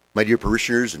My dear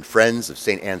parishioners and friends of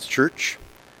St. Anne's Church,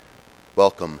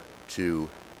 welcome to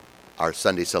our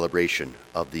Sunday celebration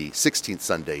of the 16th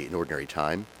Sunday in Ordinary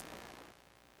Time.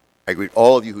 I greet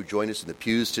all of you who join us in the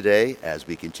pews today as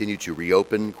we continue to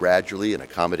reopen gradually and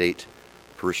accommodate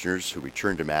parishioners who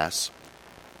return to Mass.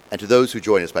 And to those who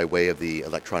join us by way of the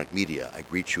electronic media, I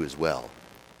greet you as well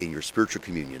in your spiritual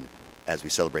communion as we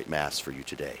celebrate Mass for you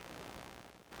today.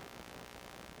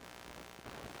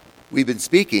 We've been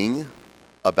speaking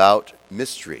about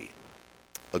mystery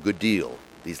a good deal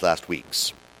these last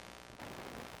weeks.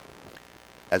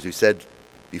 As we said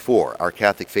before, our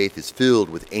Catholic faith is filled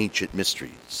with ancient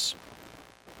mysteries.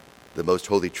 The Most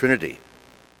Holy Trinity,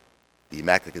 the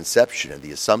Immaculate Conception and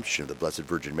the Assumption of the Blessed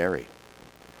Virgin Mary,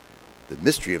 the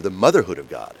mystery of the motherhood of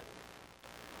God,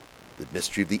 the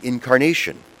mystery of the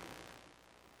Incarnation,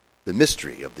 the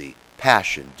mystery of the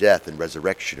passion, death, and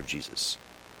resurrection of Jesus,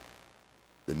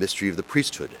 the mystery of the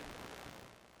priesthood,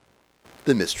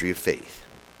 the mystery of faith.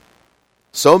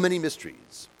 So many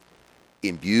mysteries,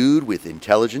 imbued with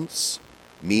intelligence,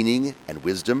 meaning, and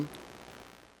wisdom,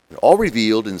 and all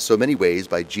revealed in so many ways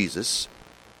by Jesus,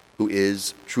 who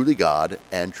is truly God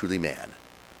and truly man.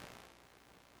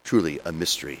 Truly a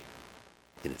mystery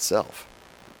in itself.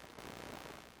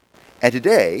 And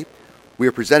today, we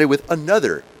are presented with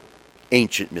another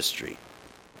ancient mystery,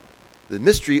 the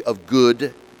mystery of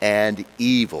good and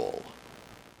evil,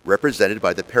 represented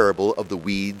by the parable of the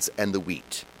weeds and the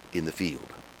wheat in the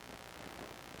field.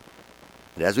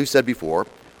 And as we've said before,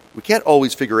 we can't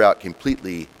always figure out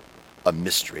completely a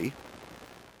mystery,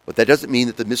 but that doesn't mean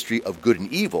that the mystery of good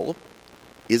and evil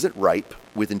isn't ripe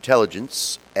with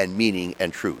intelligence and meaning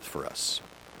and truth for us.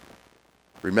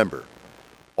 Remember,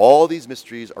 all these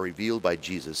mysteries are revealed by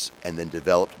Jesus and then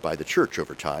developed by the Church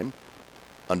over time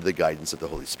under the guidance of the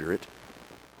Holy Spirit.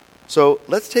 So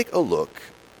let's take a look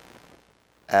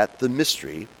at the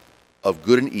mystery of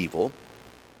good and evil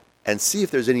and see if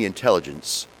there's any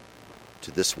intelligence to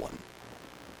this one.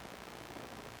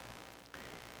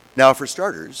 Now, for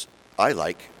starters, I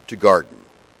like to garden.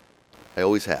 I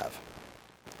always have.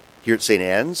 Here at St.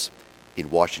 Anne's in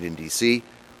Washington, D.C.,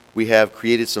 we have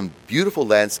created some beautiful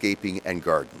landscaping and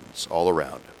gardens all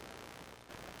around.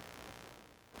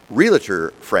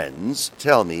 Realtor friends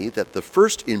tell me that the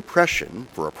first impression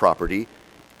for a property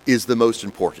is the most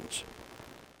important.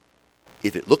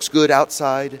 If it looks good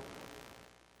outside,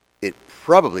 it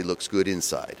probably looks good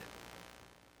inside.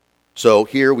 So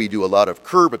here we do a lot of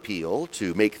curb appeal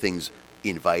to make things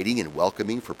inviting and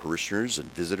welcoming for parishioners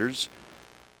and visitors,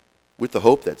 with the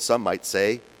hope that some might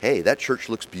say, hey, that church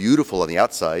looks beautiful on the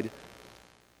outside.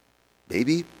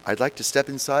 Maybe I'd like to step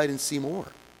inside and see more.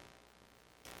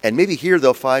 And maybe here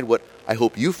they'll find what I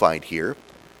hope you find here,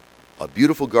 a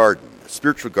beautiful garden, a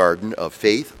spiritual garden of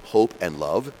faith, hope, and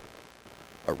love,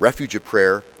 a refuge of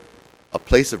prayer, a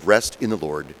place of rest in the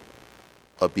Lord,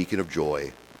 a beacon of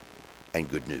joy and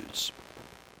good news.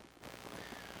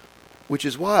 Which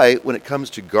is why, when it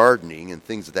comes to gardening and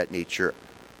things of that nature,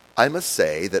 I must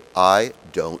say that I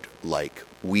don't like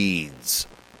weeds.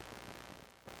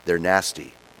 They're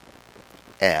nasty.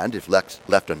 And if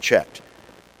left unchecked,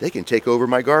 they can take over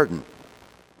my garden.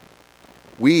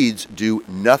 Weeds do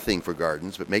nothing for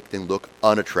gardens but make them look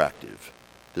unattractive.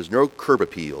 There's no curb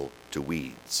appeal to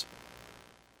weeds.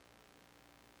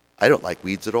 I don't like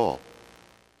weeds at all.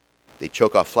 They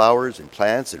choke off flowers and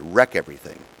plants and wreck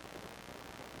everything.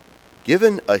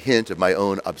 Given a hint of my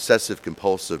own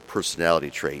obsessive-compulsive personality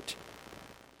trait,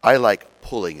 I like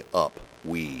pulling up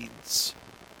weeds.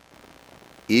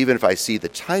 Even if I see the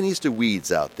tiniest of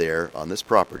weeds out there on this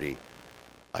property,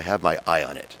 I have my eye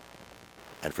on it.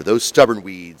 And for those stubborn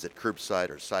weeds at curbside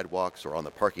or sidewalks or on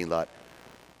the parking lot,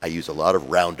 I use a lot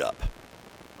of Roundup.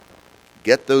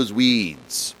 Get those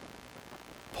weeds.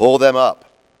 Pull them up.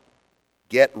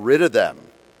 Get rid of them.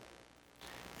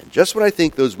 And just when I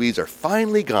think those weeds are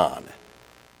finally gone,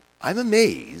 I'm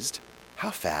amazed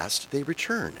how fast they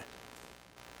return.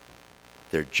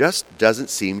 There just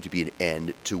doesn't seem to be an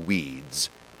end to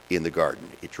weeds in the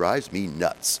garden. It drives me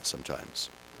nuts sometimes.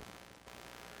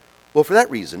 Well, for that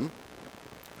reason,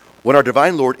 when our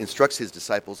divine Lord instructs his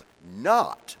disciples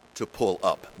not to pull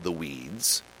up the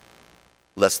weeds,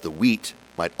 lest the wheat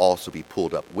might also be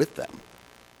pulled up with them,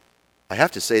 I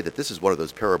have to say that this is one of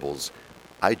those parables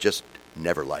I just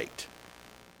never liked.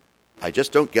 I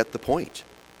just don't get the point.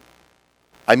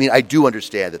 I mean, I do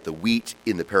understand that the wheat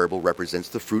in the parable represents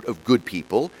the fruit of good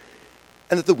people,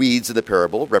 and that the weeds in the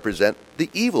parable represent the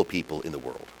evil people in the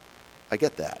world. I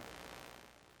get that.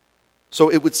 So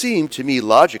it would seem to me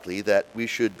logically that we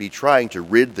should be trying to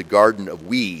rid the garden of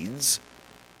weeds,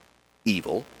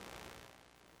 evil,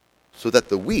 so that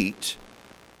the wheat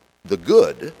the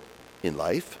good in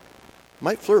life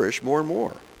might flourish more and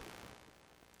more.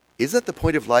 Is that the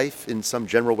point of life in some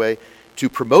general way? To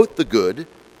promote the good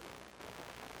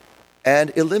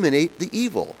and eliminate the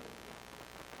evil.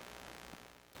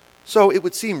 So it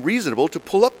would seem reasonable to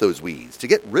pull up those weeds, to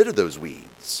get rid of those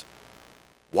weeds.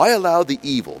 Why allow the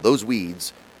evil, those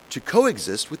weeds, to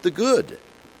coexist with the good,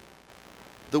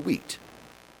 the wheat?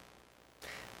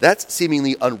 That's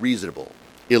seemingly unreasonable,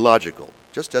 illogical,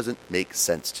 just doesn't make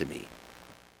sense to me.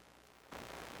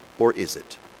 Or is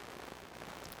it?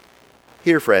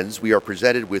 Here, friends, we are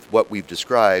presented with what we've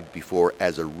described before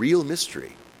as a real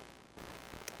mystery.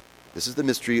 This is the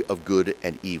mystery of good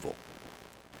and evil,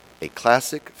 a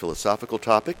classic philosophical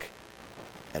topic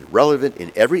and relevant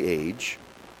in every age,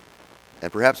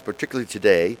 and perhaps particularly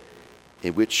today,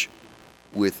 in which,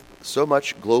 with so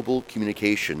much global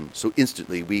communication, so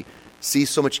instantly we see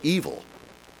so much evil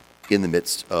in the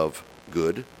midst of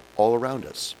good all around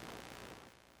us.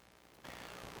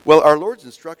 Well, our Lord's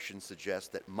instructions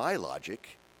suggest that my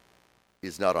logic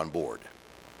is not on board.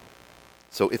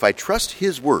 So if I trust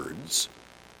His words,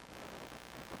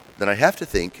 then I have to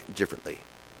think differently.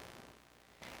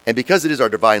 And because it is our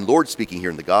divine Lord speaking here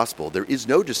in the gospel, there is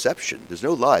no deception, there's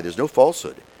no lie, there's no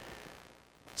falsehood.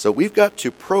 So we've got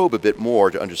to probe a bit more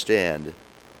to understand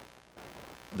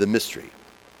the mystery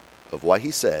of why He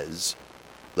says,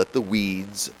 let the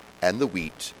weeds and the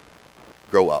wheat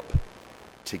grow up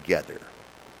together.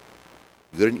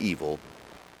 Good and evil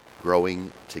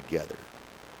growing together.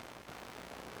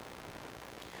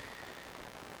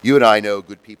 You and I know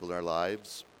good people in our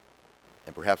lives,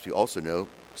 and perhaps we also know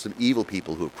some evil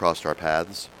people who have crossed our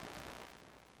paths.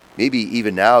 Maybe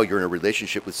even now you're in a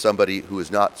relationship with somebody who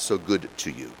is not so good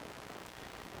to you.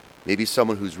 Maybe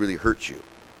someone who's really hurt you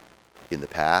in the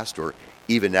past, or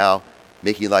even now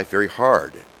making life very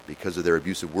hard because of their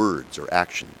abusive words or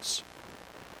actions.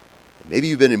 Maybe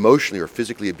you've been emotionally or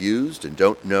physically abused and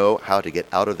don't know how to get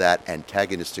out of that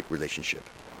antagonistic relationship.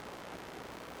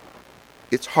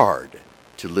 It's hard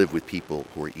to live with people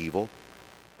who are evil.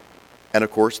 And of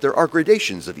course, there are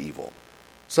gradations of evil.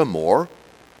 Some more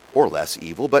or less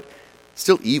evil, but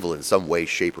still evil in some way,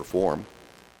 shape, or form.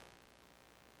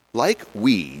 Like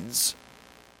weeds,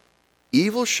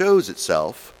 evil shows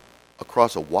itself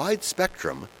across a wide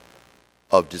spectrum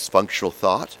of dysfunctional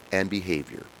thought and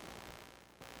behavior.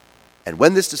 And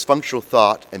when this dysfunctional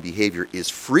thought and behavior is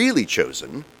freely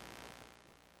chosen,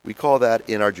 we call that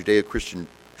in our Judeo-Christian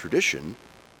tradition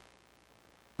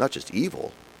not just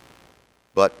evil,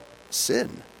 but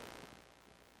sin.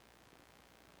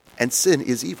 And sin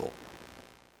is evil.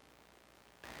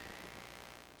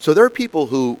 So there are people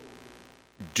who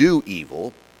do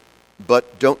evil,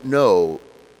 but don't know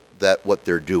that what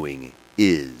they're doing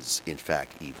is, in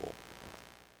fact, evil.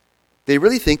 They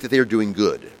really think that they are doing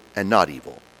good and not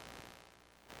evil.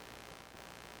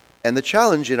 And the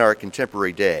challenge in our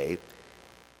contemporary day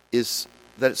is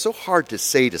that it's so hard to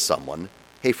say to someone,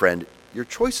 hey friend, your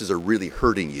choices are really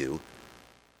hurting you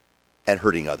and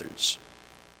hurting others.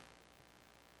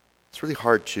 It's really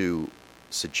hard to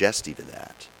suggest even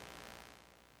that.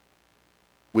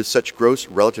 With such gross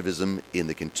relativism in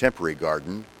the contemporary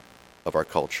garden of our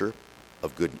culture,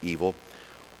 of good and evil,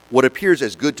 what appears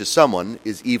as good to someone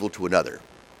is evil to another.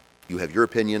 You have your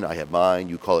opinion, I have mine,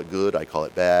 you call it good, I call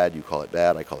it bad, you call it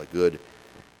bad, I call it good.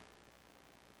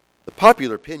 The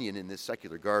popular opinion in this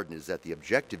secular garden is that the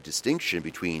objective distinction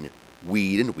between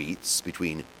weed and wheats,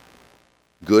 between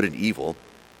good and evil,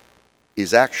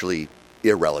 is actually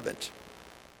irrelevant.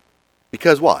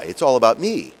 Because why? It's all about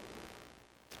me.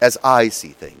 As I see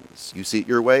things. You see it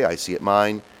your way, I see it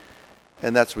mine,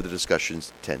 and that's where the discussion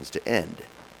tends to end.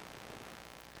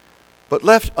 But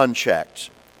left unchecked,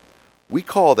 we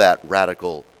call that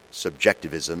radical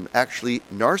subjectivism actually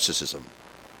narcissism.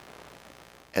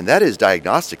 And that is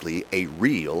diagnostically a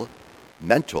real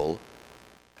mental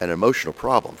and emotional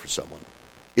problem for someone.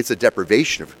 It's a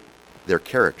deprivation of their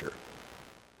character.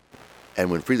 And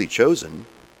when freely chosen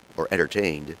or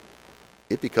entertained,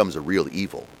 it becomes a real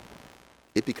evil.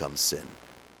 It becomes sin.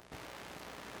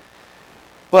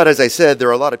 But as I said, there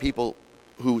are a lot of people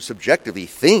who subjectively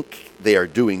think they are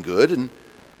doing good, and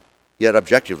yet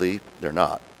objectively they're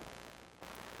not.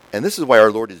 And this is why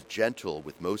our Lord is gentle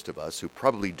with most of us who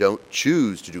probably don't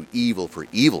choose to do evil for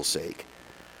evil's sake,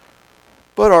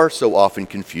 but are so often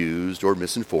confused or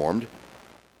misinformed,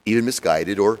 even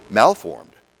misguided or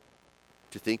malformed,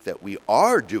 to think that we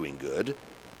are doing good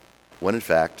when in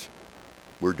fact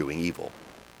we're doing evil.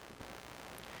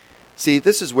 See,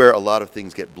 this is where a lot of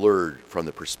things get blurred from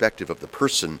the perspective of the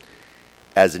person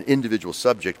as an individual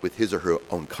subject with his or her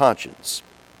own conscience,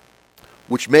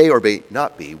 which may or may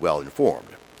not be well informed.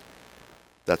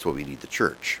 That's why we need the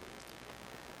church.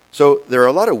 So there are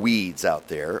a lot of weeds out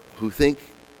there who think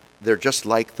they're just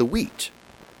like the wheat.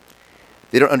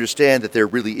 They don't understand that there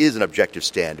really is an objective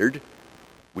standard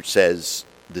which says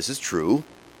this is true,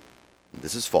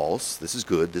 this is false, this is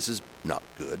good, this is not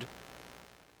good.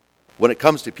 When it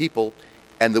comes to people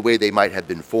and the way they might have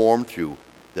been formed through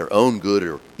their own good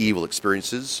or evil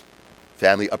experiences,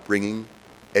 family upbringing,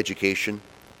 education,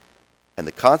 and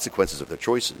the consequences of their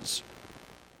choices,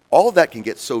 all of that can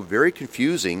get so very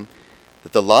confusing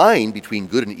that the line between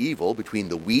good and evil, between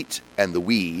the wheat and the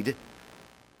weed,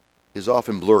 is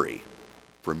often blurry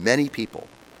for many people.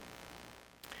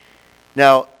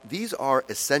 Now, these are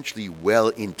essentially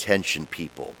well-intentioned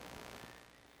people,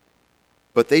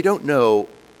 but they don't know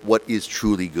what is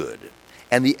truly good.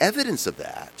 And the evidence of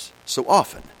that, so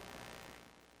often,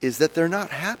 is that they're not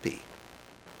happy.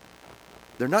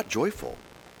 They're not joyful.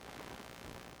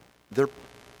 They're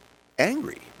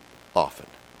angry, often,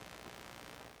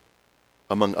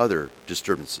 among other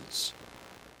disturbances.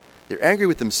 They're angry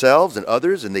with themselves and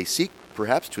others, and they seek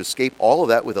perhaps to escape all of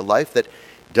that with a life that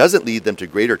doesn't lead them to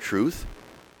greater truth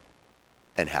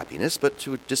and happiness, but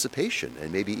to dissipation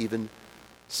and maybe even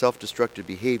self-destructive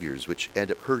behaviors which end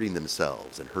up hurting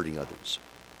themselves and hurting others.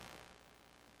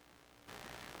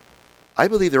 I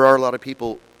believe there are a lot of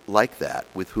people like that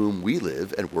with whom we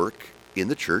live and work in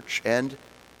the church and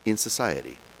in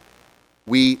society.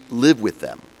 We live with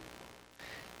them,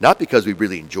 not because we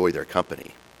really enjoy their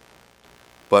company,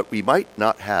 but we might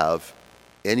not have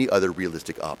any other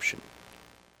realistic option.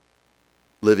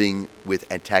 Living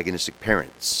with antagonistic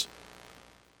parents,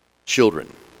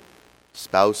 children,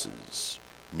 spouses,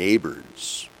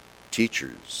 neighbors,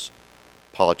 teachers,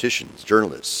 politicians,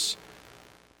 journalists,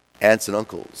 aunts and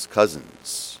uncles,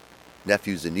 cousins,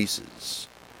 nephews and nieces,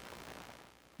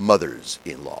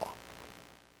 mothers-in-law,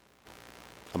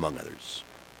 among others.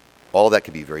 All that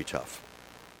can be very tough.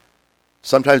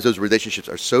 Sometimes those relationships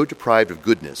are so deprived of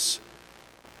goodness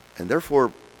and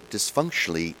therefore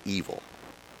dysfunctionally evil.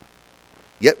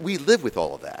 Yet we live with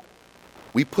all of that.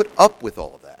 We put up with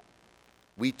all of that.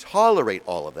 We tolerate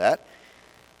all of that.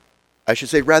 I should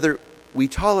say, rather, we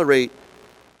tolerate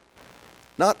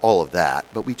not all of that,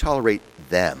 but we tolerate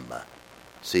them.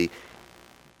 See,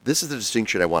 this is the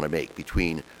distinction I want to make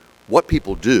between what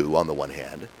people do on the one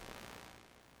hand,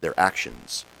 their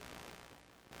actions,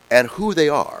 and who they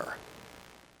are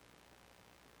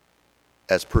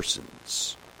as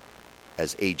persons,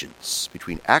 as agents,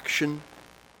 between action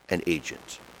and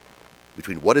agent,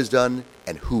 between what is done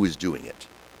and who is doing it.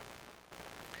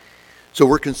 So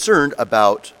we're concerned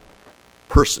about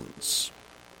persons.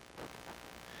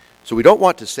 So we don't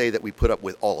want to say that we put up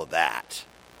with all of that,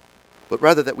 but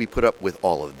rather that we put up with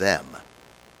all of them.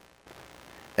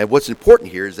 And what's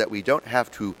important here is that we don't have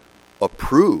to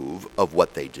approve of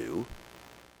what they do,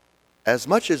 as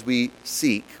much as we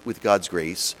seek, with God's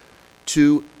grace,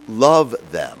 to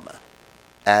love them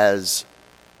as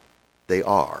they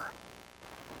are.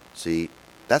 See,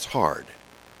 that's hard.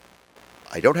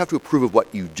 I don't have to approve of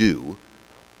what you do,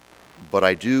 but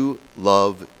I do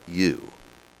love you.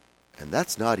 And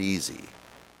that's not easy.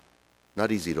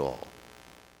 Not easy at all.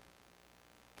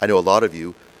 I know a lot of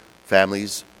you,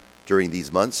 families, during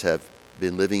these months have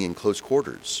been living in close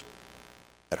quarters,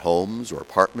 at homes or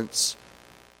apartments.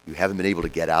 You haven't been able to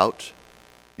get out.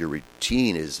 Your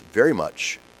routine is very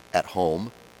much at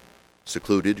home,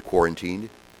 secluded, quarantined.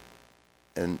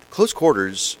 And close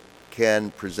quarters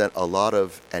can present a lot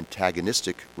of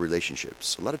antagonistic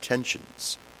relationships, a lot of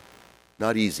tensions.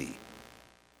 Not easy.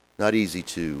 Not easy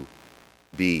to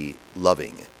be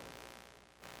loving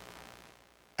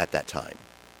at that time.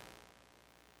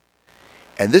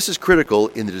 And this is critical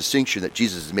in the distinction that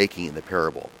Jesus is making in the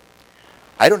parable.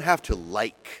 I don't have to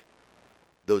like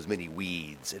those many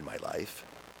weeds in my life,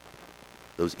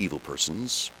 those evil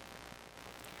persons,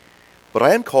 but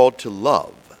I am called to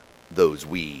love those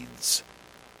weeds.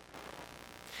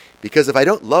 Because if I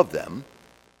don't love them,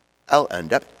 I'll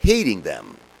end up hating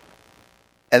them.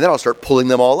 And then I'll start pulling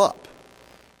them all up.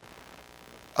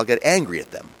 I'll get angry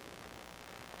at them.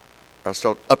 I'll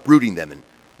start uprooting them and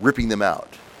ripping them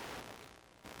out.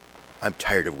 I'm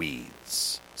tired of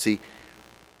weeds. See,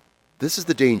 this is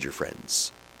the danger,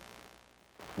 friends.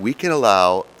 We can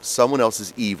allow someone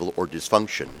else's evil or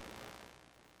dysfunction,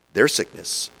 their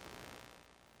sickness,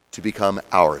 to become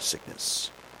our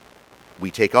sickness.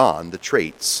 We take on the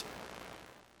traits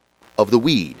of the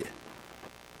weed.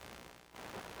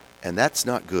 And that's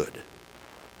not good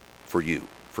for you,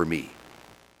 for me.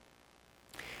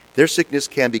 Their sickness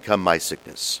can become my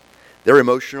sickness. Their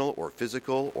emotional or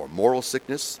physical or moral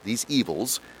sickness, these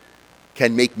evils,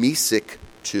 can make me sick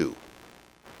too.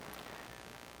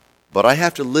 But I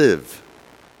have to live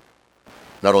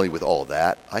not only with all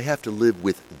that, I have to live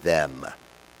with them.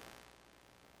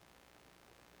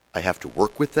 I have to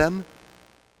work with them.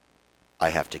 I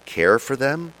have to care for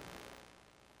them.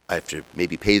 I have to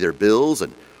maybe pay their bills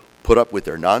and put up with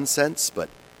their nonsense, but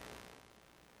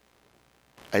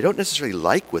I don't necessarily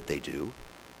like what they do,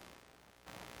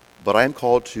 but I am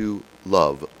called to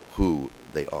love who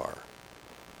they are.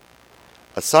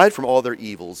 Aside from all their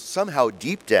evils, somehow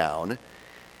deep down,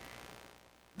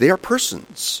 they are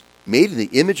persons made in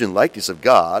the image and likeness of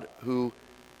God who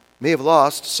may have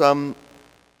lost some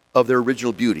of their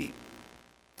original beauty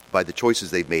by the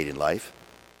choices they've made in life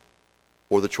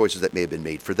or the choices that may have been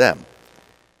made for them.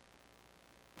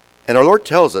 And our Lord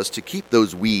tells us to keep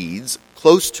those weeds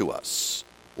close to us,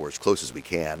 or as close as we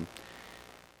can,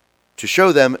 to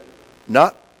show them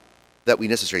not that we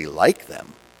necessarily like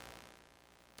them,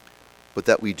 but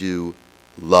that we do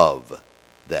love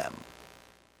them.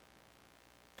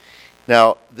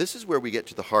 Now, this is where we get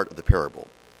to the heart of the parable,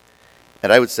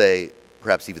 and I would say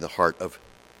perhaps even the heart of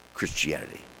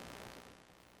Christianity.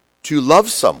 To love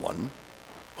someone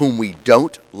whom we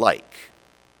don't like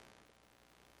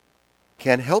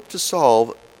can help to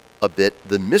solve a bit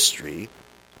the mystery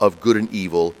of good and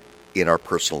evil in our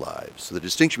personal lives. So the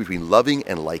distinction between loving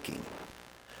and liking.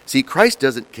 See, Christ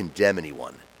doesn't condemn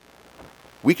anyone.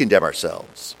 We condemn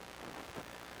ourselves.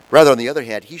 Rather, on the other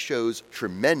hand, he shows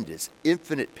tremendous,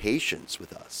 infinite patience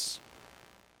with us.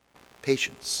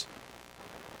 Patience.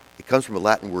 It comes from a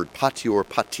Latin word patior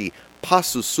pati,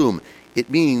 passus sum. It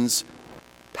means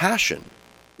passion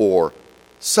or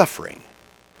suffering.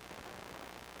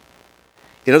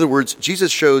 In other words,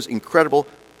 Jesus shows incredible,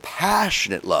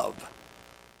 passionate love,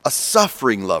 a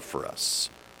suffering love for us.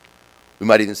 We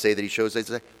might even say that he shows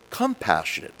a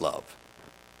compassionate love,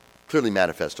 clearly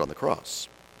manifest on the cross.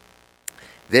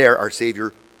 There, our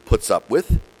Savior puts up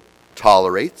with,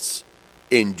 tolerates,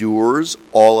 endures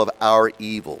all of our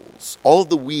evils, all of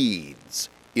the weeds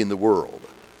in the world,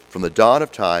 from the dawn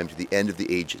of time to the end of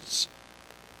the ages.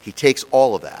 He takes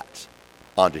all of that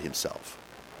onto himself.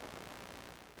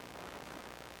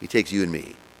 He takes you and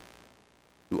me,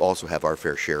 who also have our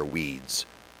fair share of weeds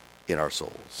in our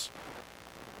souls.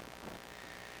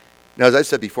 Now, as I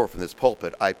said before from this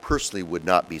pulpit, I personally would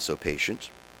not be so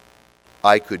patient.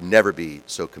 I could never be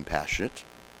so compassionate.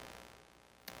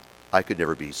 I could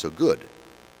never be so good.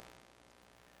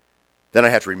 Then I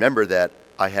have to remember that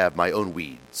I have my own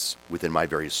weeds within my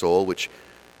very soul, which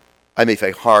I may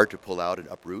find hard to pull out and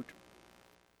uproot.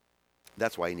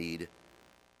 That's why I need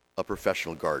a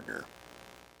professional gardener.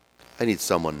 I need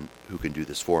someone who can do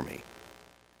this for me.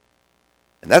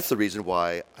 And that's the reason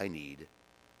why I need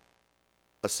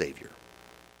a Savior.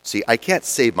 See, I can't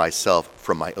save myself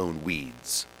from my own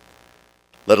weeds,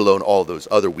 let alone all those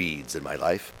other weeds in my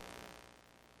life.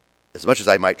 As much as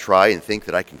I might try and think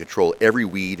that I can control every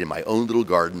weed in my own little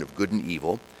garden of good and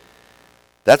evil,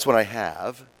 that's when I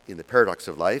have, in the paradox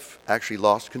of life, actually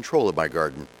lost control of my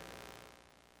garden.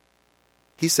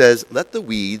 He says, let the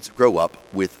weeds grow up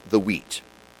with the wheat.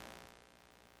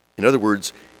 In other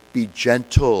words, be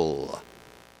gentle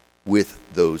with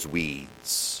those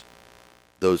weeds,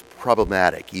 those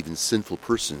problematic, even sinful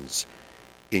persons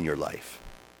in your life.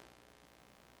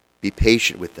 Be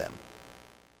patient with them.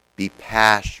 Be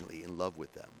passionately in love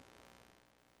with them.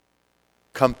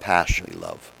 Compassionately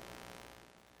love.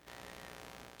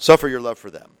 Suffer your love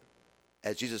for them,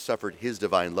 as Jesus suffered his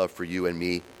divine love for you and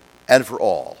me, and for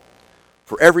all,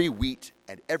 for every wheat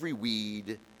and every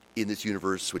weed in this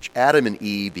universe which Adam and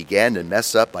Eve began to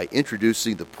mess up by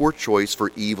introducing the poor choice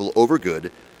for evil over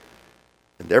good,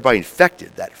 and thereby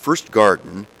infected that first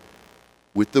garden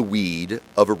with the weed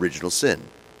of original sin.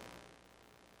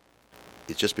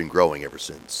 It's just been growing ever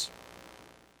since.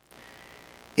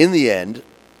 In the end,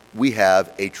 we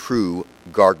have a true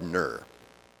gardener,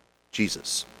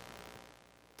 Jesus.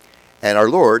 And our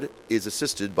Lord is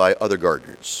assisted by other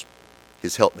gardeners,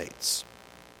 his helpmates.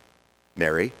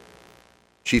 Mary,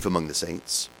 chief among the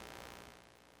saints,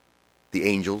 the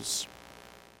angels,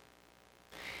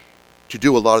 to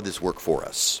do a lot of this work for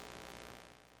us.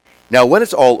 Now, when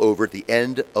it's all over at the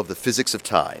end of the physics of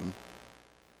time,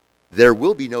 there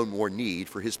will be no more need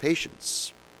for his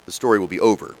patience. The story will be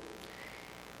over.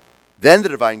 Then the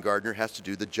divine gardener has to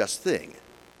do the just thing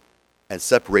and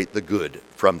separate the good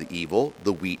from the evil,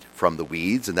 the wheat from the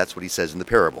weeds, and that's what he says in the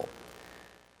parable.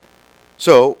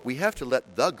 So we have to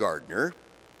let the gardener,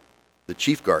 the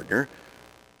chief gardener,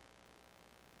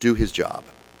 do his job.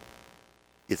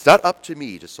 It's not up to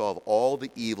me to solve all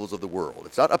the evils of the world.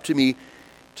 It's not up to me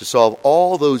to solve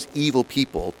all those evil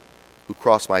people who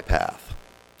cross my path.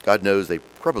 God knows they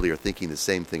probably are thinking the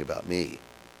same thing about me.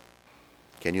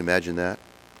 Can you imagine that?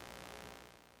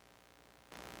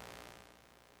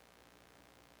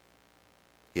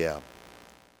 Yeah.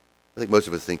 I think most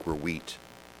of us think we're wheat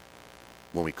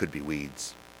when we could be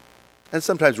weeds. And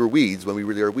sometimes we're weeds when we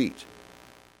really are wheat.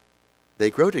 They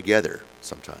grow together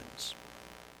sometimes.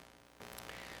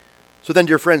 So then,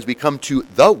 dear friends, we come to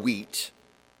the wheat,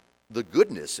 the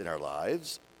goodness in our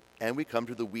lives, and we come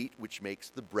to the wheat which makes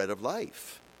the bread of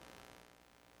life.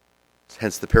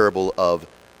 Hence the parable of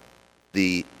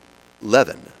the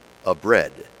leaven of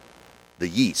bread, the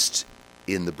yeast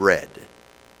in the bread,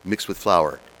 mixed with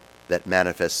flour, that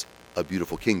manifests a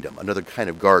beautiful kingdom, another kind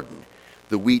of garden.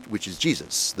 The wheat, which is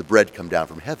Jesus, the bread come down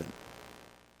from heaven,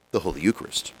 the Holy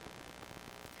Eucharist.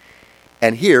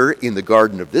 And here, in the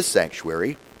garden of this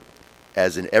sanctuary,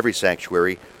 as in every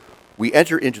sanctuary, we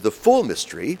enter into the full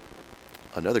mystery,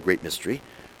 another great mystery,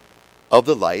 of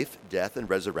the life, death, and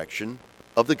resurrection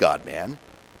of the God-man,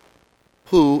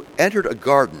 who entered a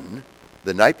garden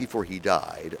the night before he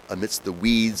died amidst the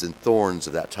weeds and thorns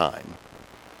of that time,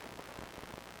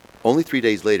 only 3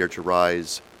 days later to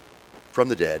rise from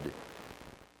the dead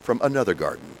from another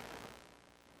garden,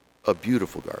 a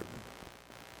beautiful garden.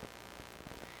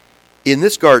 In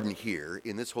this garden here,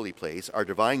 in this holy place, our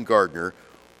divine gardener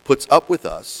puts up with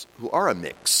us, who are a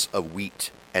mix of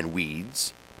wheat and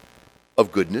weeds,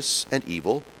 of goodness and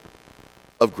evil,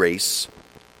 of grace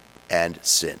and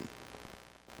sin.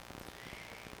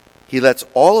 He lets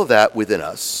all of that within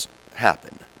us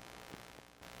happen.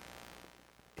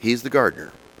 He's the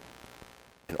gardener.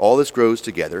 And all this grows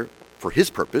together for his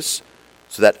purpose,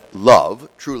 so that love,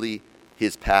 truly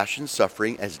his passion,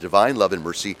 suffering, and his divine love and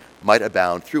mercy might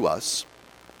abound through us,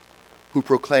 who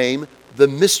proclaim the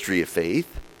mystery of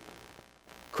faith.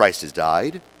 Christ has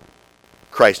died,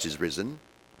 Christ is risen,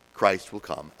 Christ will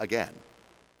come again.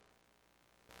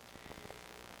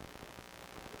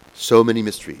 So many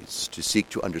mysteries to seek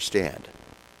to understand.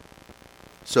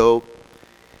 So,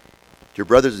 dear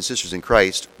brothers and sisters in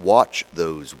Christ, watch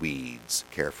those weeds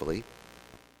carefully.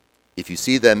 If you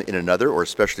see them in another, or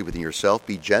especially within yourself,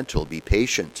 be gentle, be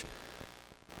patient,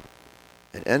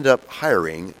 and end up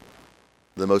hiring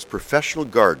the most professional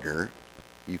gardener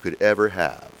you could ever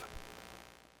have,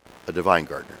 a divine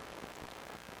gardener,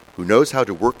 who knows how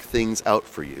to work things out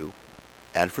for you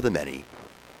and for the many,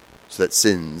 so that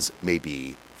sins may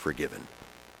be forgiven.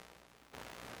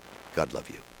 God love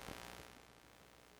you.